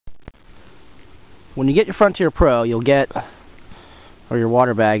when you get your Frontier Pro, you'll get, or your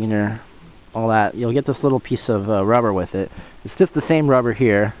water bag and your all that, you'll get this little piece of rubber with it. It's just the same rubber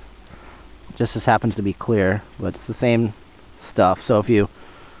here, just as happens to be clear, but it's the same stuff. So if you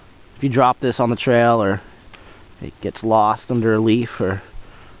drop this on the trail, or it gets lost under a leaf, or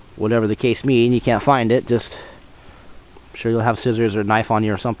whatever the case may be, and you can't find it, just, I'm sure you'll have scissors or a knife on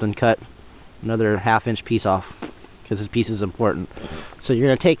you or something, cut another half-inch piece off, because this piece is important. So you're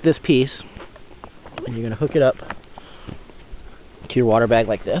going to take this piece, and you're going to hook it up to your water bag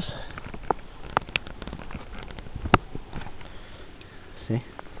like this. See?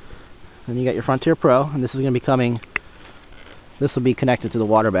 Then you got your Frontier Pro, and this is going to be coming, this will be connected to the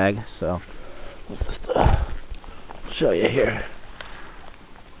water bag, so let's just show you here.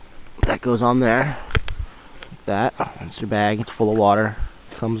 That goes on there, like that. That's your bag, it's full of water,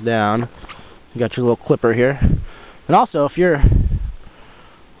 comes down. You got your little clipper here. And also, if you're,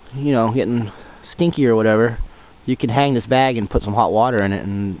 you know, getting stinky or whatever, you can hang this bag and put some hot water in it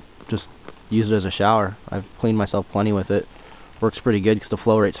and just use it as a shower. I've cleaned myself plenty with it. Works pretty good because the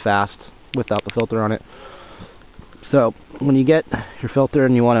flow rate's fast without the filter on it. So when you get your filter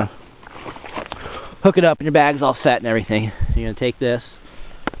and you want to hook it up and your bag's all set and everything, you're going to take this.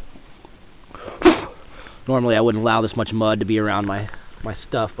 Normally I wouldn't allow this much mud to be around my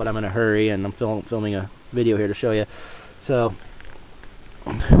stuff, but I'm in a hurry and I'm filming a video here to show you. So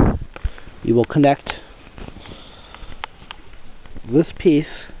you will connect this piece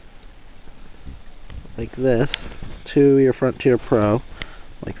like this to your Frontier Pro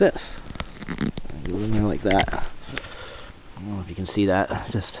like this. Go in there like that. I don't know if you can see that.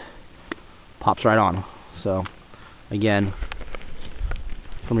 It just pops right on. So again,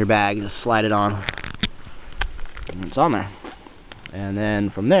 from your bag, just slide it on and it's on there. And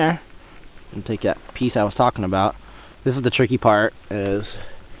then from there, you take that piece I was talking about. This is the tricky part, is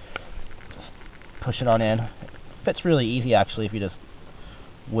just push it on in. It fits really easy actually if you just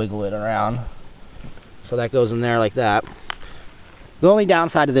wiggle it around. So that goes in there like that. The only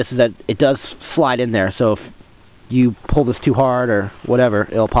downside of this is that it does slide in there, so if you pull this too hard or whatever,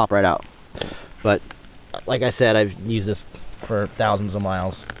 it'll pop right out. But like I said, I've used this for thousands of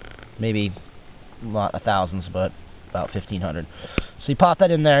miles. Maybe not thousands, but about 1,500. So you pop that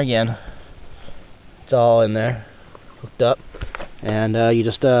in there again. It's all in there, hooked up, and you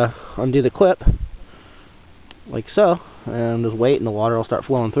just undo the clip like so, and just wait, and the water will start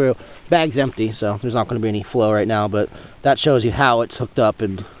flowing through. Bag's empty, so there's not going to be any flow right now, but that shows you how it's hooked up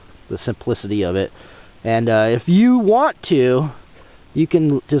and the simplicity of it. And if you want to, you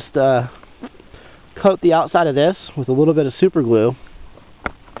can just coat the outside of this with a little bit of super glue.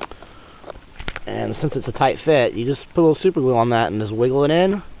 And since it's a tight fit, you just put a little super glue on that and just wiggle it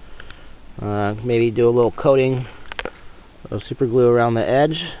in. Maybe do a little coating of super glue around the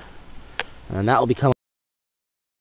edge, and that will become